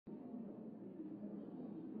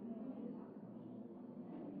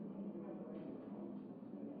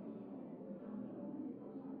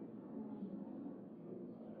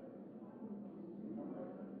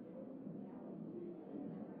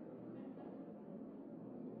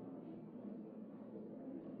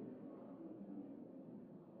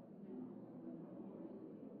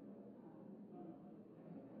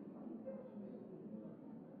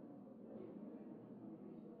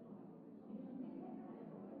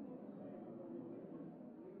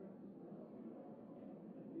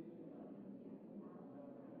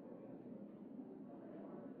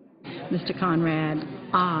Mr. Conrad,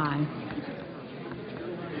 aye.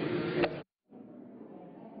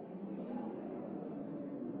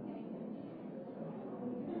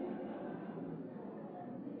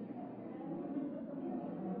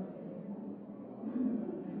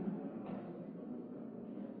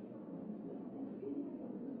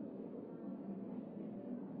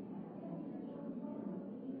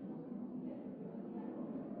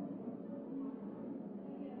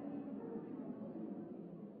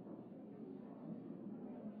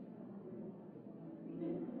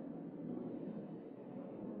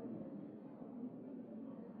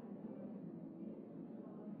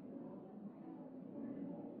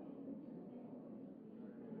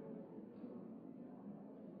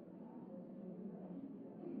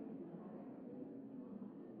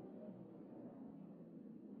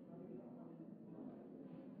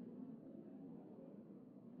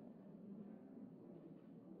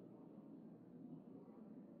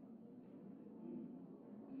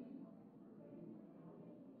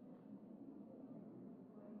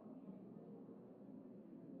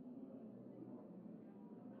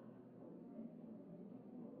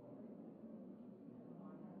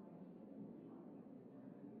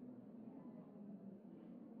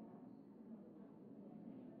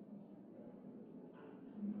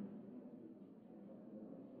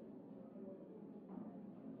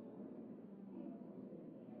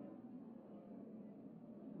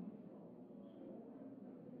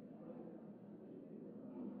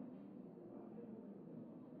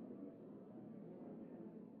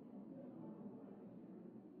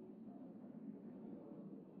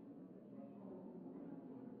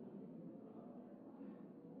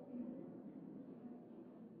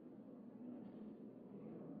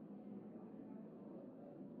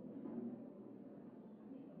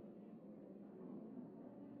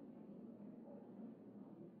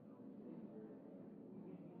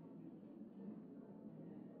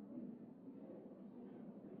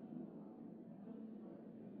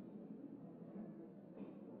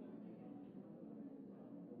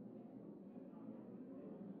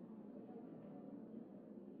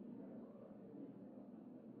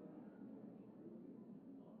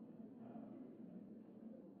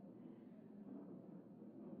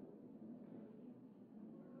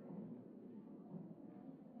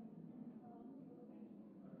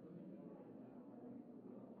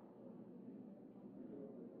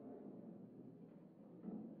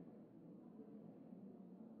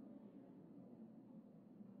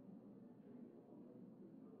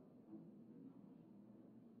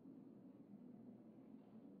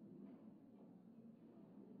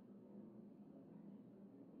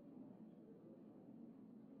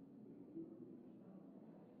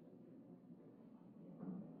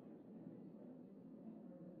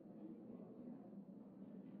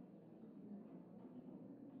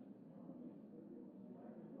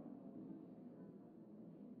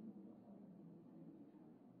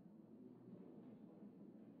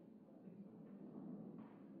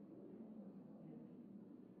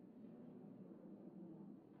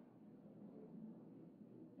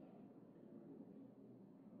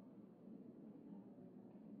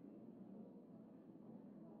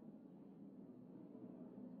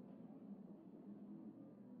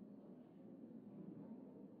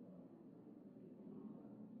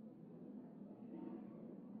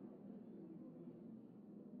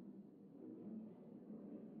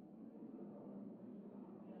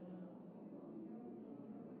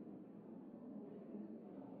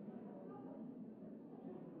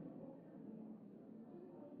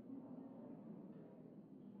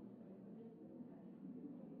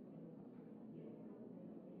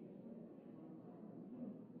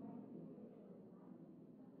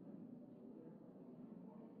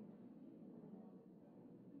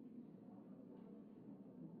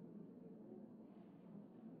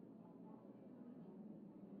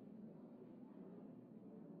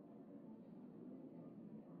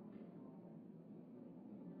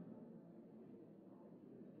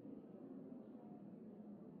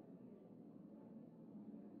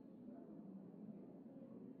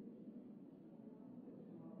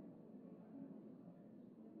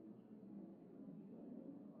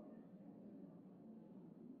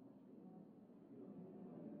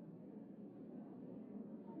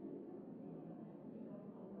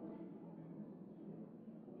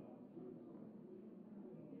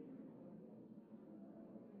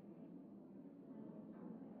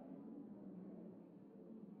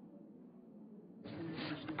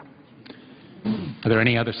 Are there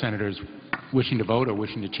any other senators wishing to vote or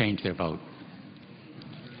wishing to change their vote?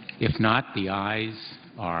 If not, the ayes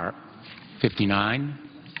are 59.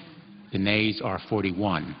 The nays are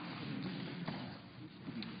 41.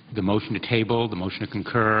 the motion to table, the motion to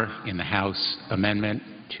concur in the House amendment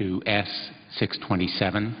to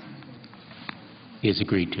S-627 is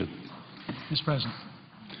agreed to. Mr. President,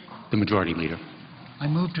 The Majority Leader. I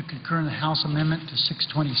move to concur in the House amendment to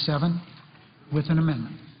 627 with an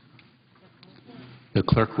amendment. The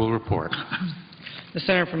clerk will report. The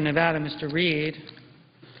Senator from Nevada, Mr. Reed,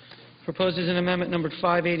 proposes an amendment number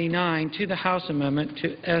 589 to the House amendment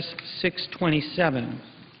to S-627.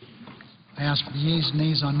 I ask for the yeas and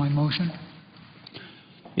nays on my motion.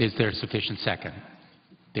 Is there sufficient second?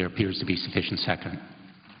 There appears to be sufficient second.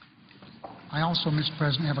 I also, Mr.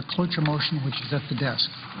 President, have a cloture motion which is at the desk.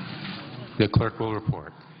 The clerk will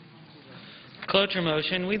report. Cloture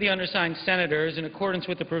motion. We, the undersigned senators, in accordance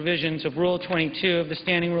with the provisions of Rule 22 of the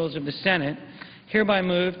Standing Rules of the Senate, hereby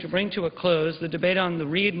move to bring to a close the debate on the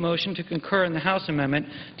Reed motion to concur in the House amendment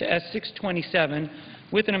to S-627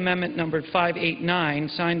 with an amendment numbered 589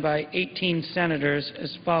 signed by 18 senators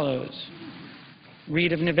as follows: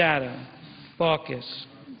 Reed of Nevada, Baucus,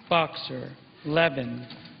 Boxer, Levin,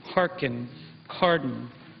 Harkin, Cardin,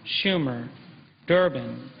 Schumer,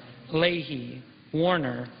 Durbin, Leahy,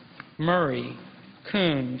 Warner, Murray,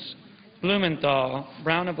 Coons, Blumenthal,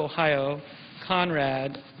 Brown of Ohio,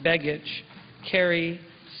 Conrad, Begich, Kerry,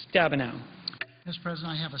 Stabenow. Mr.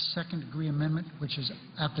 President, I have a second-degree amendment which is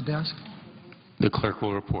at the desk. The clerk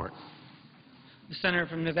will report. The Senator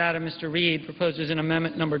from Nevada, Mr. Reed, proposes an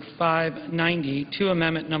amendment numbered 590 to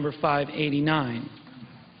amendment number 589.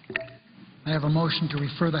 I have a motion to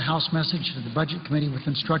refer the House message to the Budget Committee with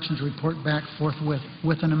instructions to report back forthwith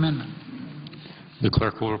with an amendment. The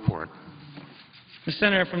clerk will report. The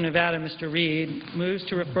Senator from Nevada, Mr. Reed, moves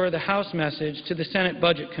to refer the House message to the Senate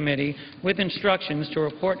Budget Committee with instructions to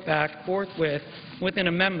report back forthwith with an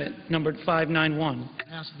amendment numbered 591.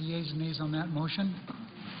 I ask for the yeas and nays on that motion.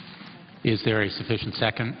 Is there a sufficient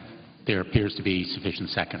second? There appears to be sufficient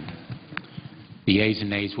second. The yeas and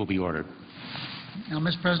nays will be ordered. Now,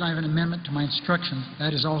 Mr. President, I have an amendment to my instruction.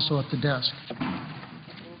 That is also at the desk.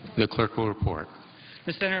 The clerk will report.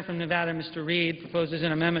 The Senator from Nevada, Mr. Reed, proposes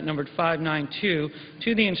an amendment numbered 592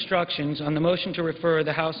 to the instructions on the motion to refer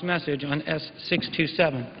the House message on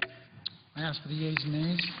S-627. I ask for the yeas and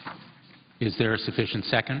nays. Is there a sufficient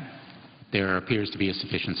second? There appears to be a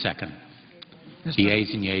sufficient second. Mr. The yeas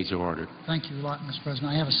and yeas are ordered. Thank you a lot, Mr.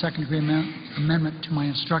 President. I have a second-degree amendment to my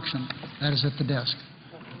instruction. That is at the desk.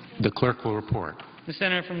 The clerk will report. The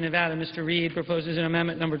Senator from Nevada, Mr. Reed, proposes an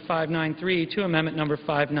amendment numbered 593 to amendment number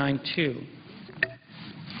 592.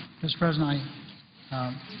 Mr. President,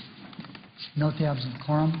 I note the absence of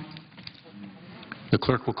quorum. The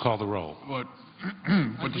clerk will call the roll. What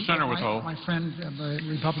the Senator withhold. My friend, the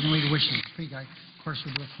Republican leader, wishes to speak. I, of course,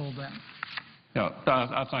 would withhold that. Yeah,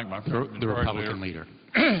 I thank my friend, The Republican leader.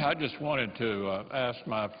 I just wanted to ask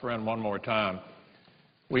my friend one more time.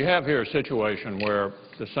 We have here a situation where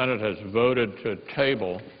the Senate has voted to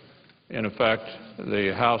table, in effect,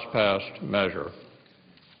 the House-passed measure,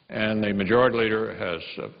 and the Majority Leader has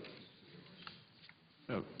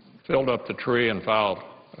filled up the tree and filed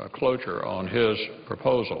cloture on his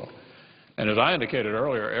proposal. And as I indicated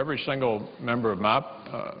earlier, every single member of my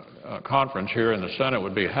conference here in the Senate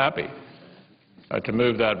would be happy to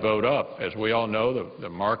move that vote up. As we all know, the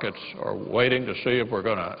markets are waiting to see if we're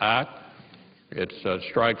going to act. It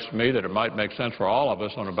strikes me that it might make sense for all of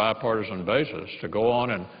us on a bipartisan basis to go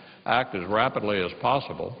on and act as rapidly as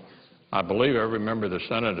possible. I believe every member of the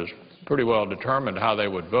Senate is pretty well determined how they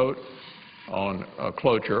would vote on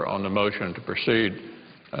cloture on the motion to proceed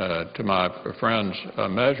to my friend's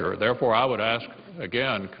measure. Therefore, I would ask,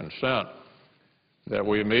 again, consent that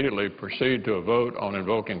we immediately proceed to a vote on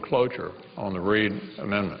invoking cloture on the Reed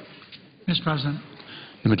amendment. Mr. President,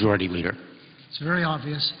 The Majority Leader. it's very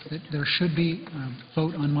obvious that there should be a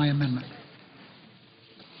vote on my amendment,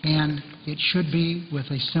 and it should be with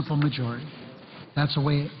a simple majority. That's the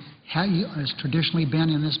way it has traditionally been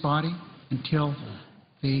in this body until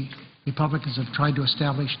the Republicans have tried to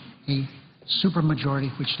establish a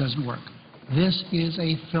supermajority, which doesn't work. This is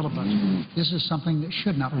a filibuster. This is something that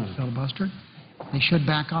should not be filibustered. They should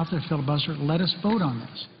back off their filibuster. Let us vote on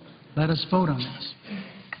this. Let us vote on this.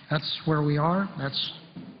 That's where we are.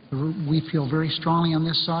 We feel very strongly on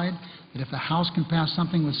this side that if the House can pass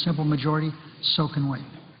something with simple majority, so can we.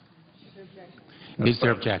 Is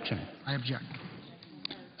there objection? I object.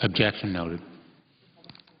 Objection noted.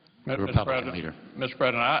 The Republican Leader. Mr.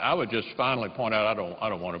 President, I would just finally point out, I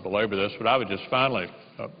don't want to belabor this, but I would just finally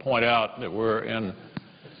point out that we're in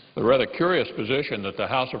the rather curious position that the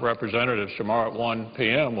House of Representatives tomorrow at 1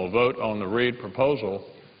 p.m. will vote on the Reed proposal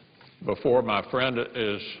before my friend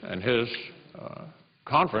and his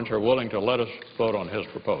conference are willing to let us vote on his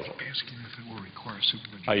proposal. Asking if it will require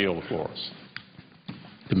supermajority. I yield the floor.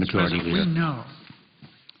 The majority President, leader. we know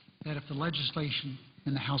that if the legislation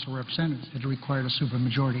in the House of Representatives had required a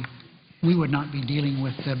supermajority, we would not be dealing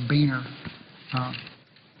with the Boehner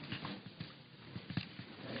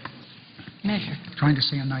Measure. trying to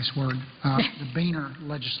say a nice word, the Boehner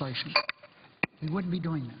legislation. We wouldn't be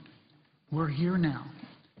doing that. We're here now.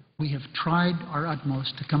 We have tried our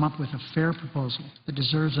utmost to come up with a fair proposal that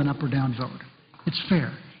deserves an up or down vote. It's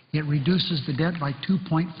fair. It reduces the debt by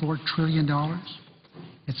 $2.4 trillion.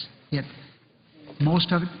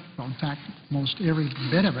 Most of it, well, in fact, most every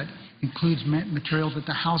bit of it includes material that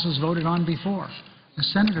the House has voted on before. The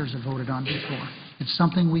senators have voted on before. It's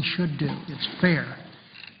something we should do. It's fair.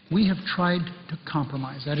 We have tried to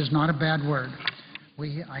compromise. That is not a bad word.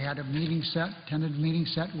 I had a meeting set, attended a meeting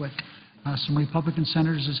set with some Republican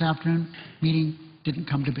senators this afternoon. Meeting didn't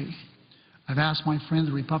come to be. I've asked my friend,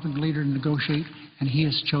 the Republican leader, to negotiate, and he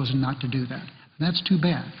has chosen not to do that. And that's too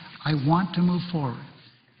bad. I want to move forward.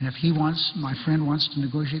 And if my friend wants to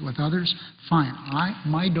negotiate with others, fine.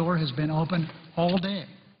 My door has been open all day.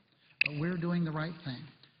 But we're doing the right thing.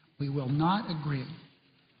 We will not agree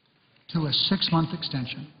to a 6-month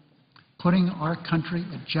extension, putting our country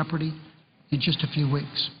at jeopardy in just a few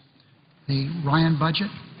weeks. The Ryan budget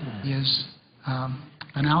is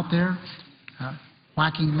been out there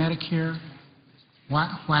whacking Medicare,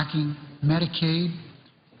 whacking Medicaid,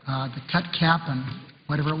 the cut cap and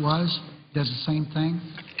whatever it was, does the same thing.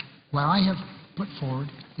 What I have put forward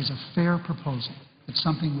is a fair proposal. It's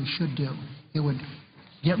something we should do. It would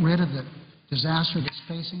get rid of the disaster that's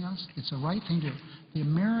facing us. It's the right thing to do. The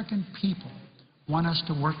American people want us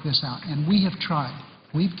to work this out, and we have tried.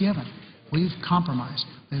 We've given. We've compromised.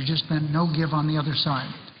 There's just been no give on the other side.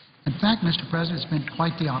 In fact, Mr. President, it's been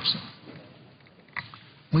quite the opposite.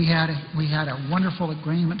 We had a wonderful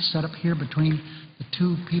agreement set up here between the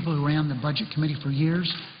two people who ran the Budget Committee for years,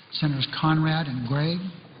 Senators Conrad and Gregg.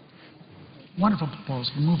 Wonderful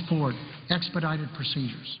proposal. Move forward. Expedited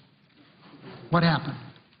procedures. What happened?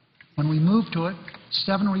 When we moved to it,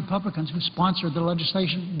 7 Republicans who sponsored the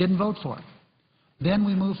legislation didn't vote for it. Then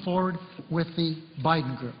we moved forward with the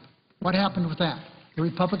Biden group. What happened with that? The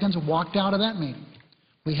Republicans walked out of that meeting.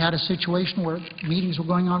 We had a situation where meetings were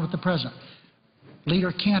going on with the President.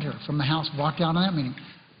 Leader Cantor from the House walked out on that meeting.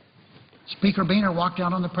 Speaker Boehner walked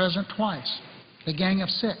out on the President twice. The Gang of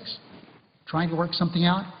 6, trying to work something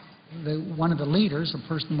out. One of the leaders,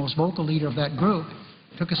 the most vocal leader of that group,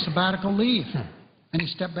 took a sabbatical leave, and he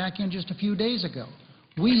stepped back in just a few days ago.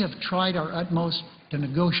 We have tried our utmost to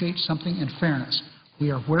negotiate something in fairness. We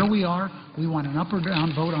are where we are. We want an up or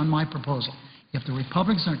down vote on my proposal. If the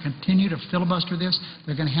Republicans are going to continue to filibuster this,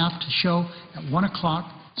 they're going to have to show at 1 o'clock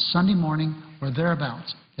Sunday morning or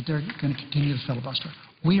thereabouts that they're going to continue to filibuster.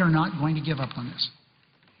 We are not going to give up on this.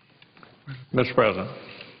 Mr. President.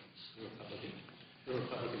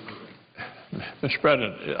 Mr.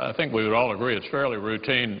 President, I think we would all agree it's fairly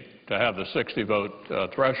routine to have the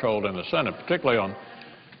 60-vote threshold in the Senate, particularly on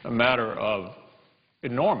a matter of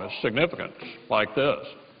enormous significance like this.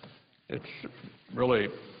 It's really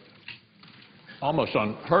almost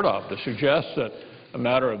unheard of to suggest that a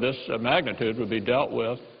matter of this magnitude would be dealt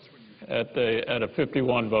with at a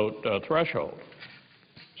 51-vote threshold.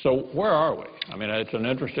 So where are we? I mean, it's an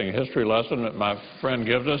interesting history lesson that my friend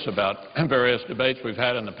gives us about various debates we've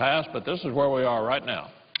had in the past, but this is where we are right now.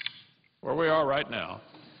 Where we are right now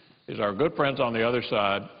is our good friends on the other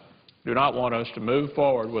side do not want us to move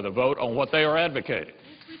forward with a vote on what they are advocating.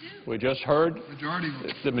 We just heard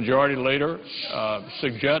the majority leader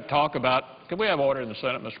talk about, can we have order in the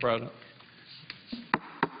Senate, Mr. President?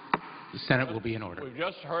 The Senate will be in order. We've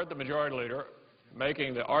just heard the majority leader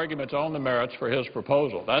making the arguments on the merits for his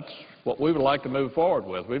proposal. That's what we would like to move forward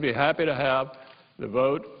with. We'd be happy to have the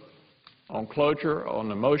vote on cloture on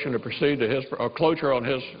the motion to proceed to his cloture on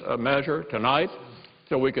his measure tonight,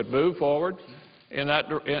 so we could move forward in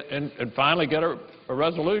that and finally get a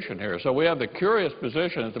resolution here. So we have the curious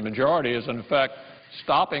position that the majority is in effect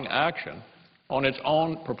stopping action on its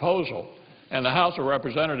own proposal. And the House of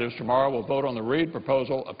Representatives tomorrow will vote on the Reid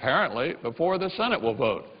proposal, apparently, before the Senate will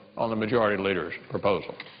vote on the majority leader's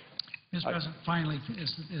proposal. Mr. President, finally,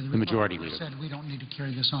 as the majority leader said, we don't need to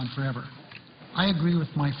carry this on forever. I agree with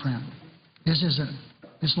my friend. This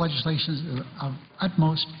legislation is of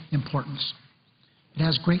utmost importance. It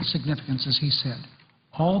has great significance, as he said.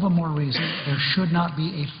 All the more reason there should not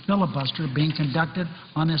be a filibuster being conducted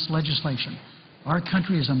on this legislation. Our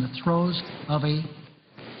country is in the throes of an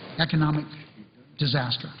economic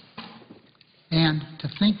disaster. And to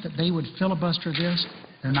think that they would filibuster this,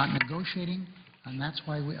 they're not negotiating. And that's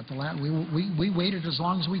why we waited as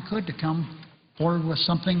long as we could to come forward with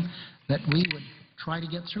something that we would try to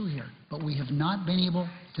get through here. But we have not been able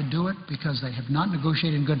to do it because they have not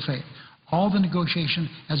negotiated in good faith. All the negotiation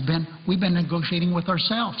has been, we've been negotiating with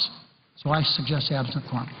ourselves. So I suggest absent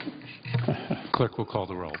quorum. Clerk will call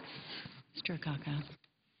the roll. Mr. Akaka.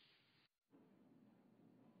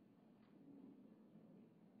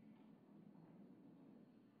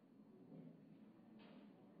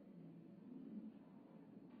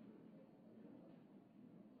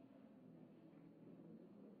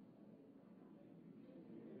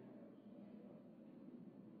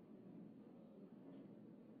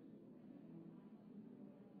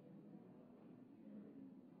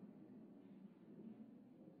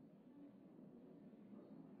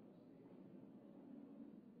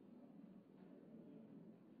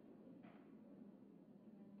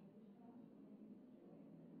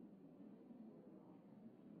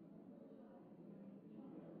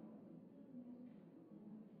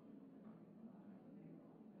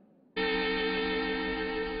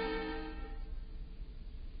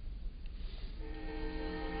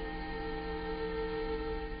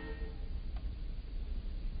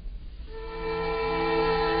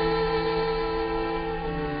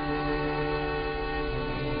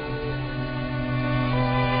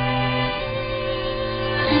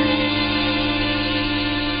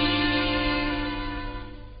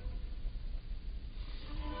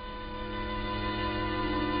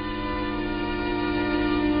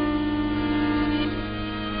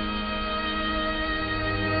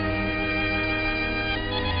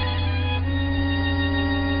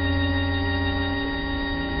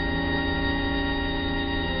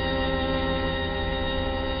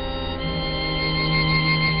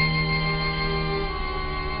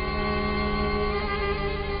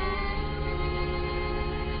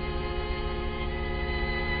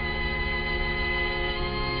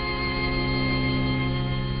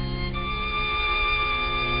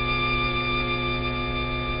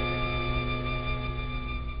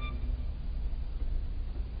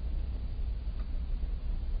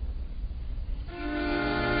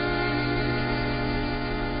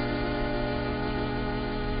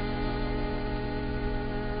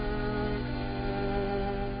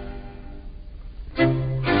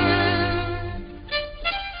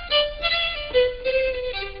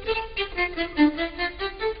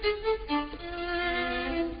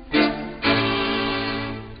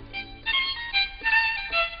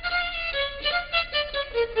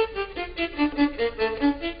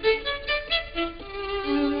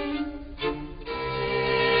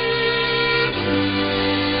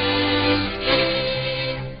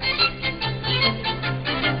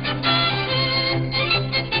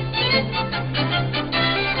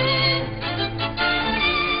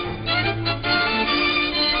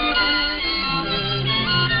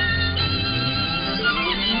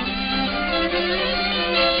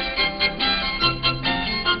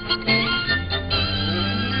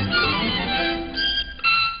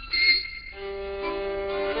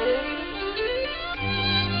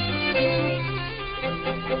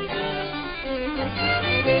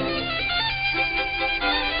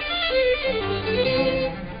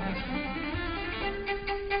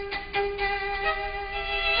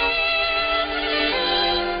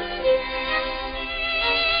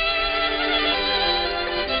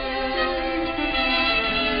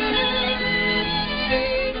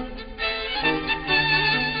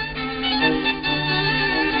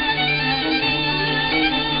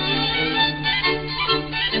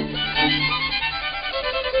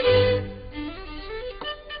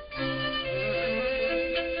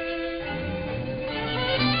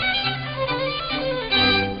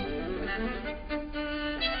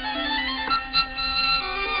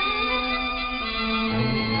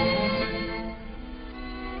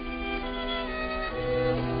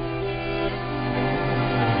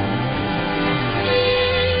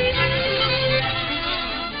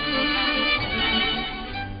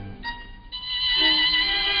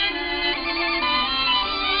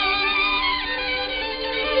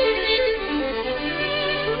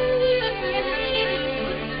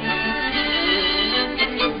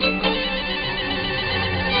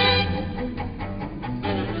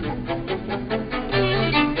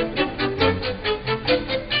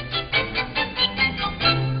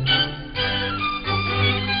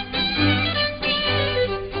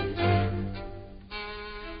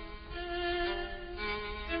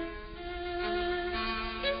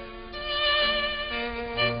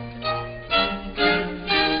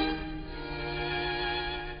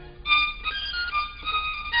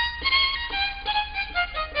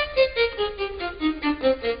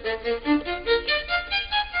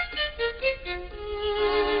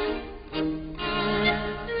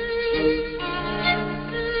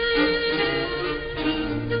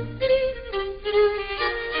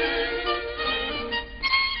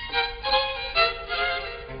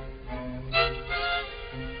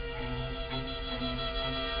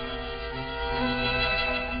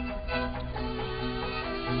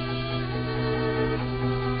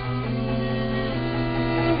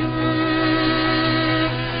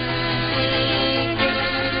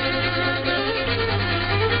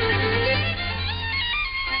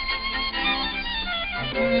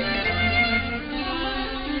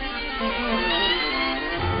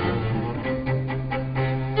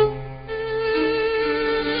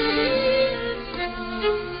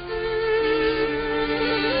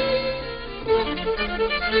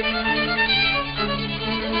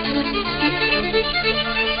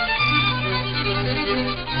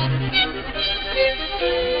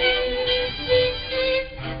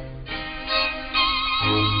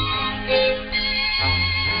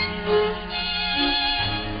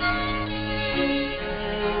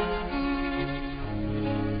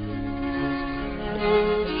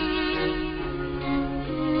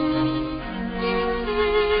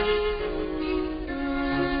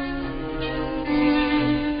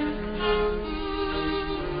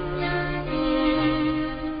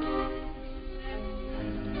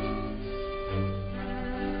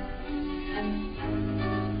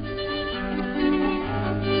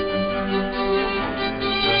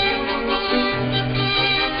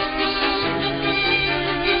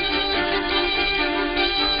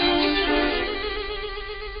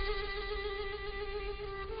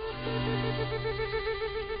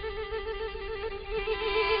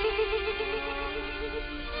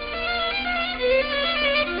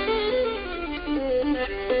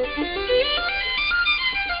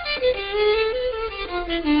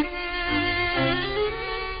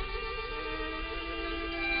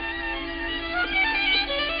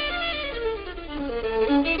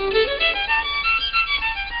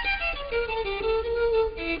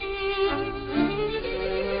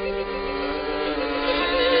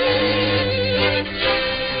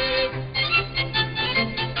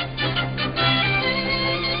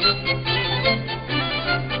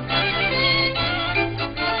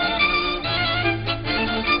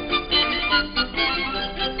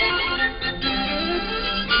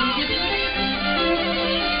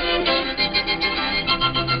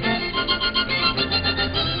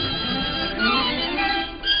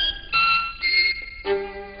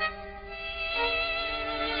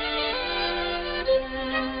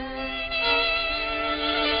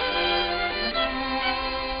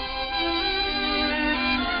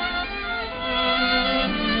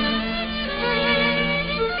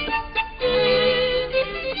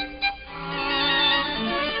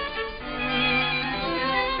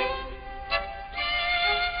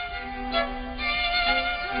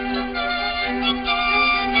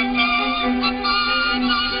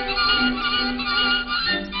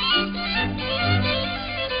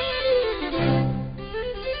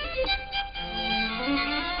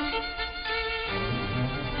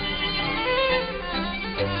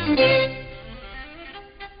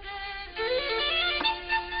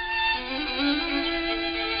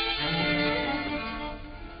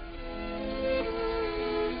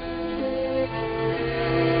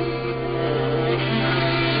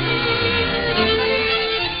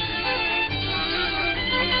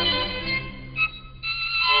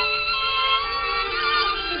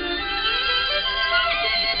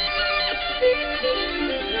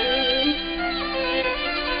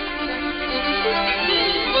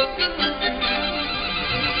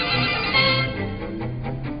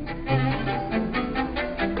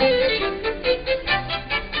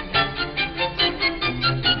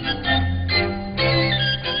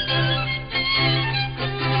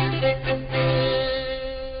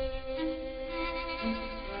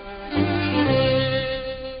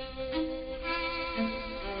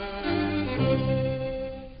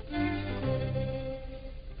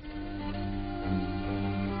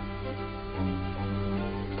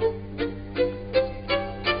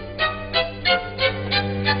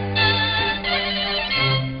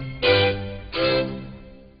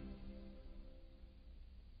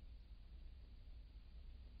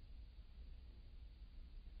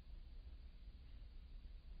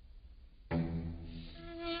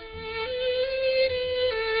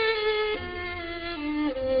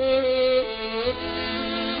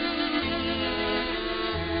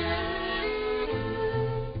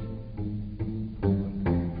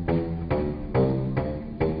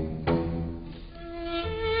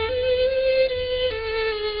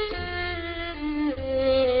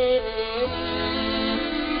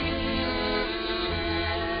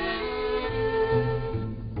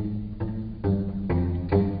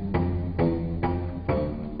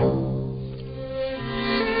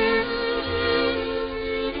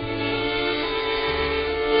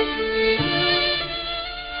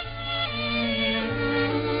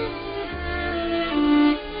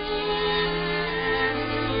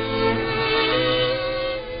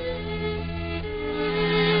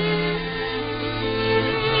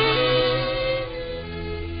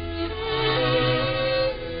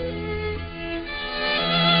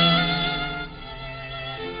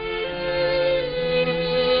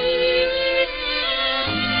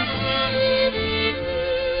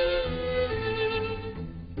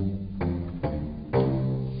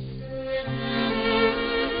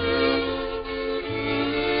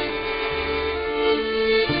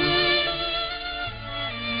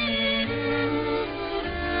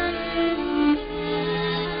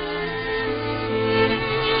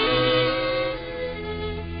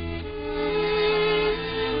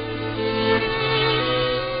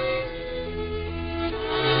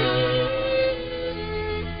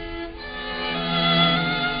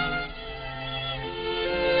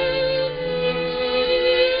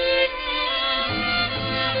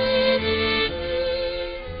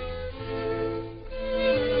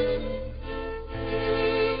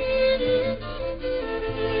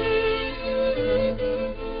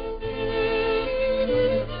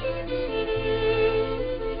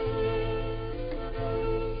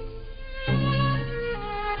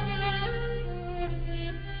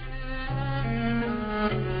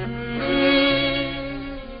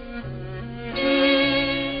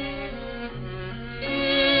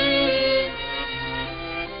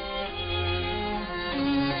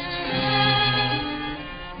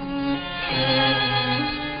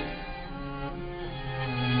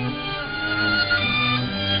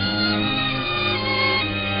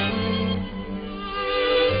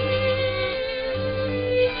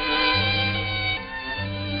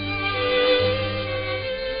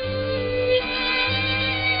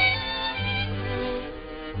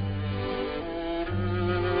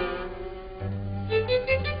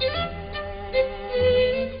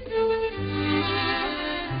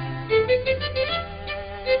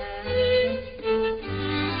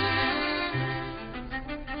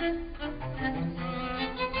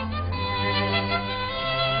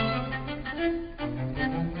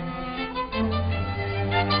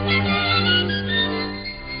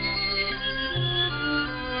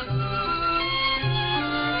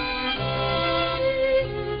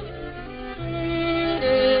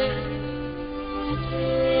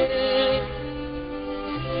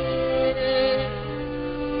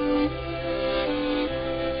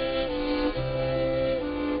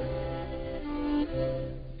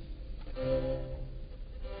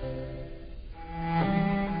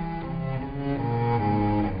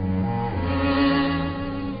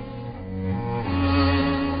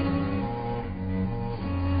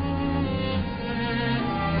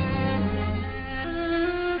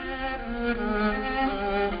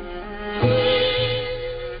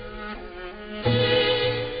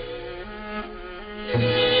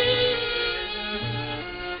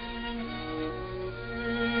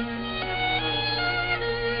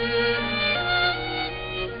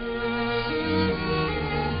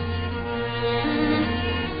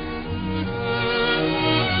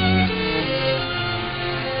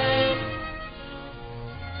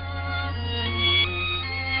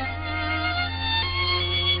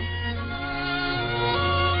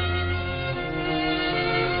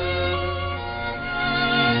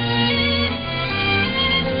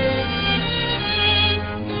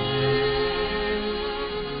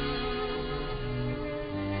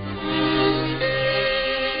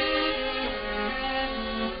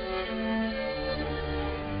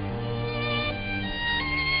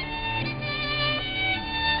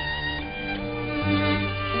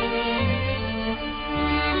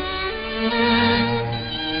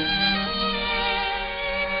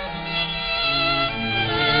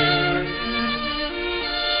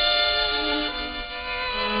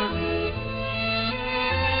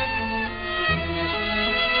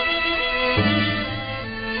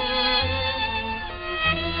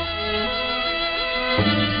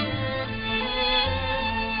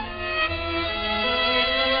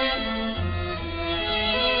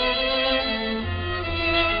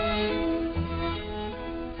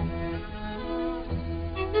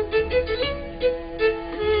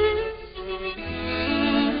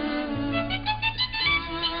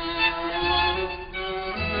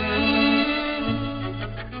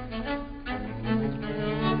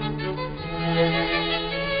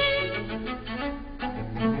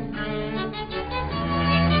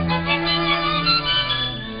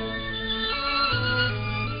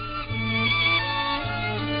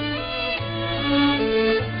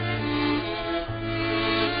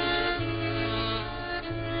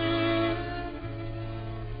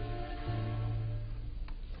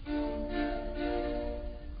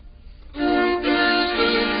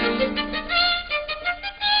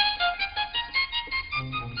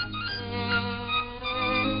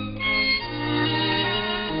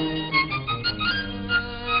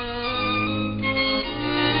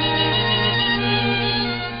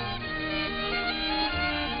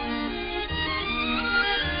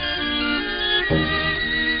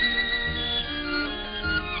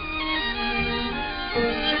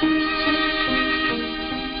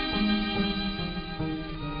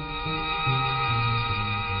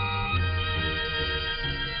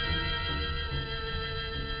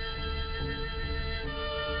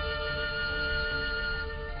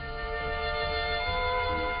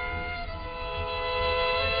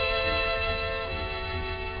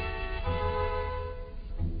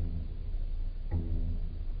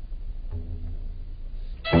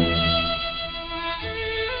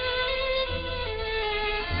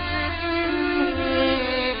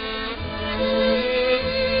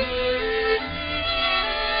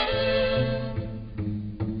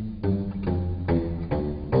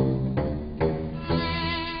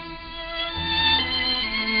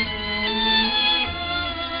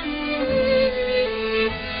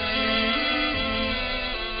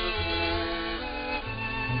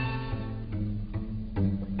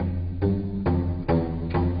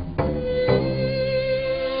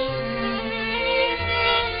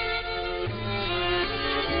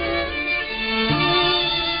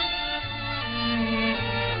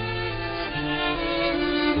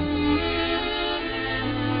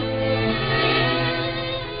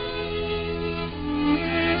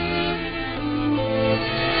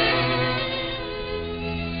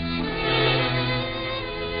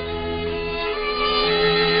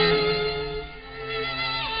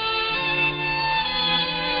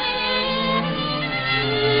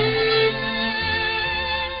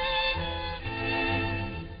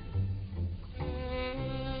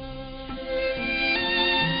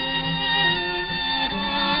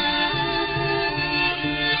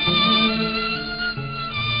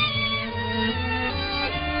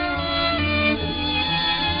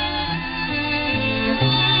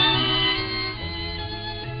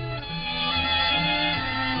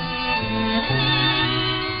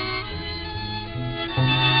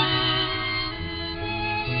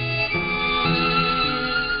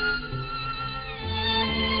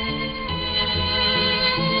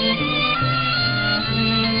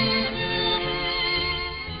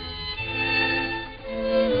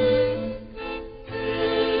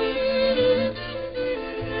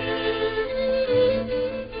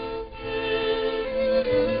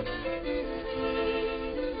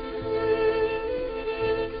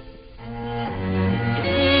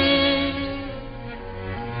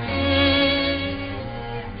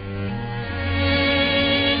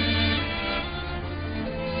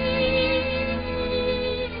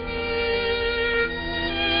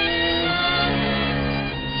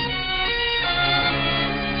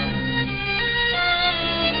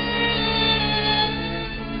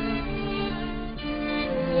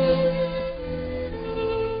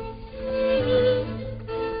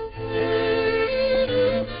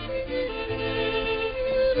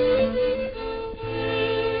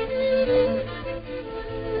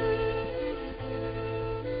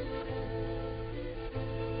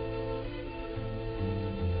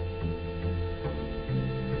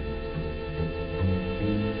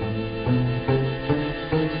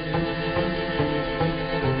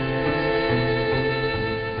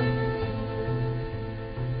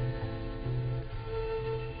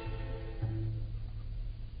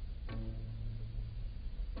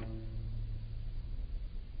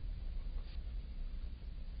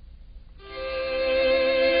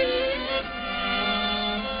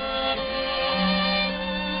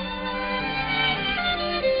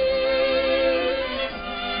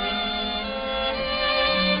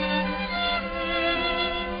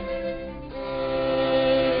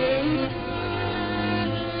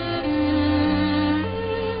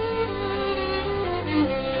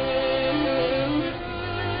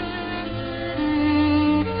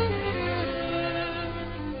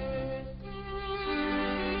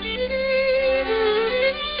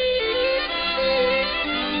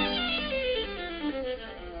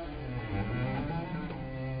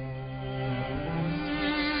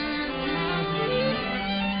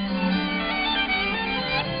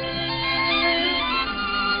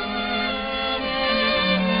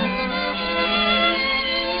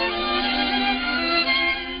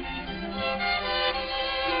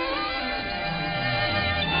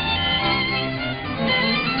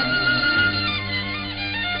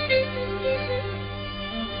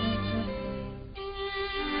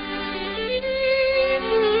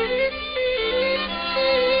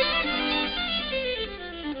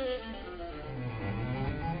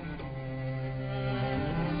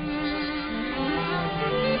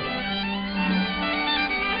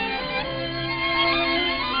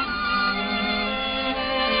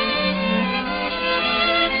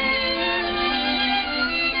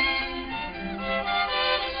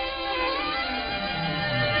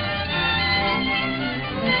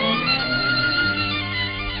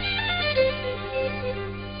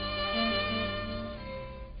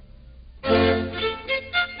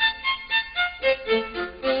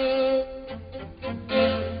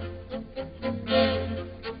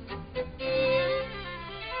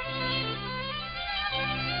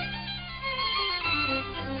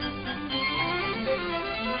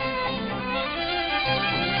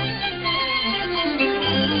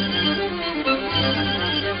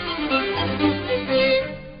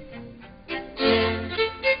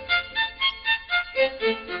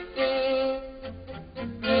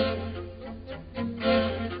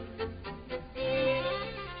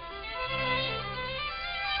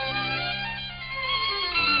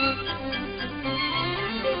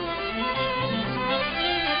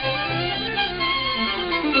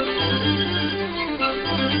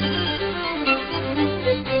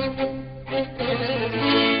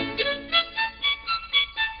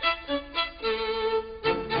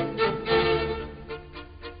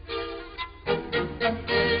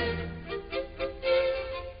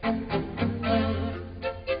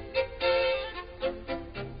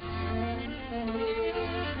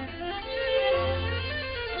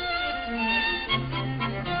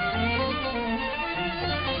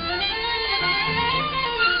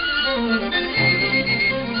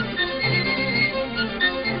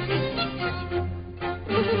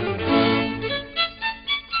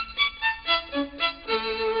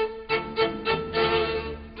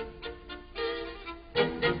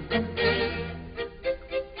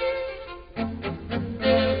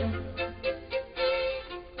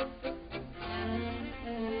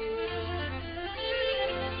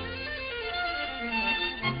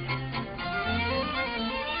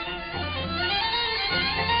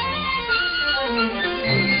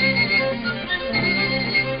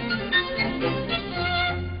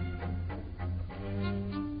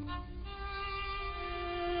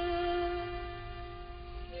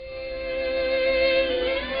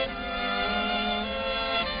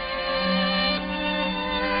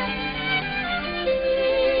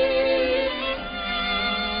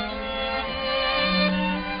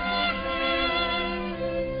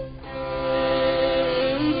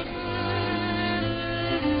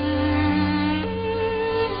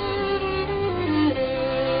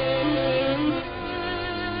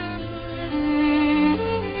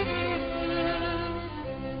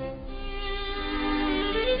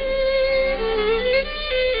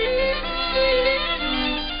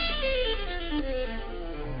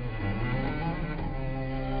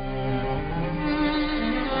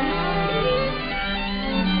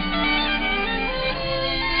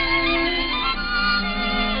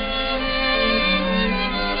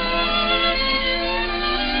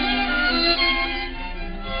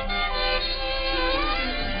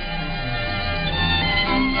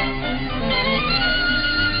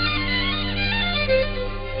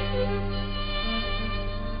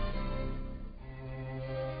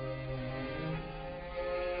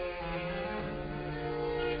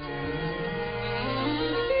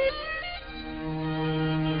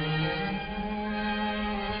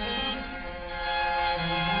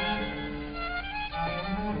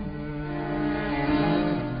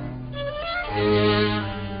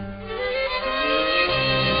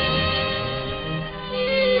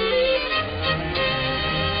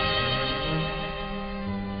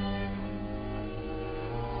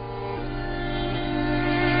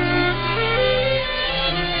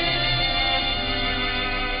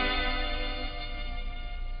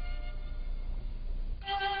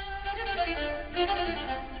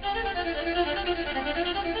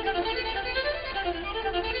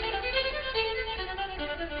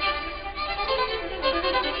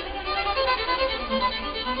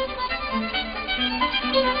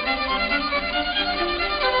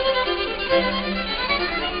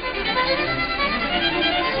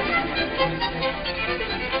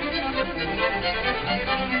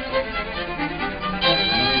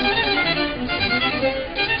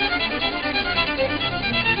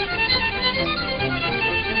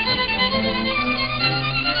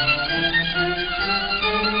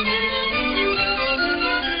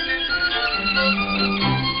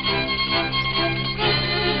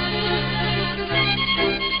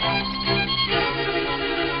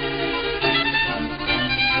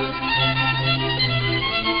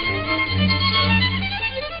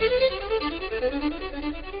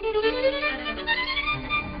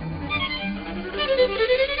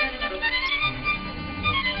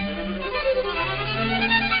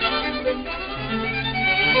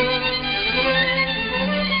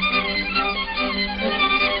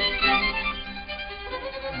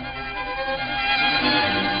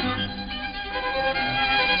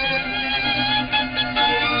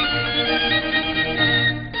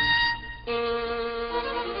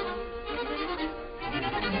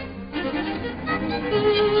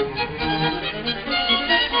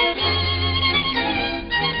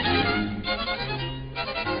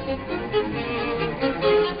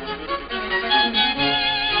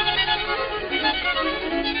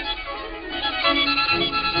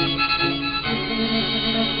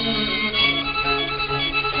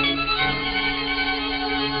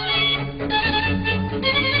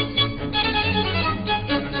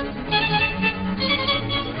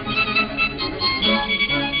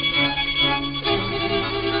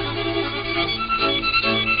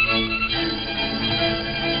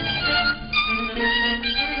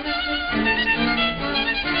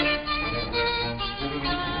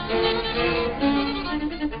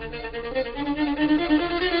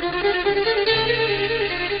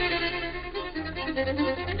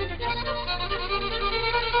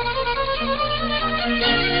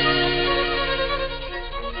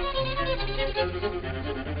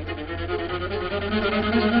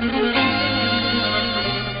 Thank you.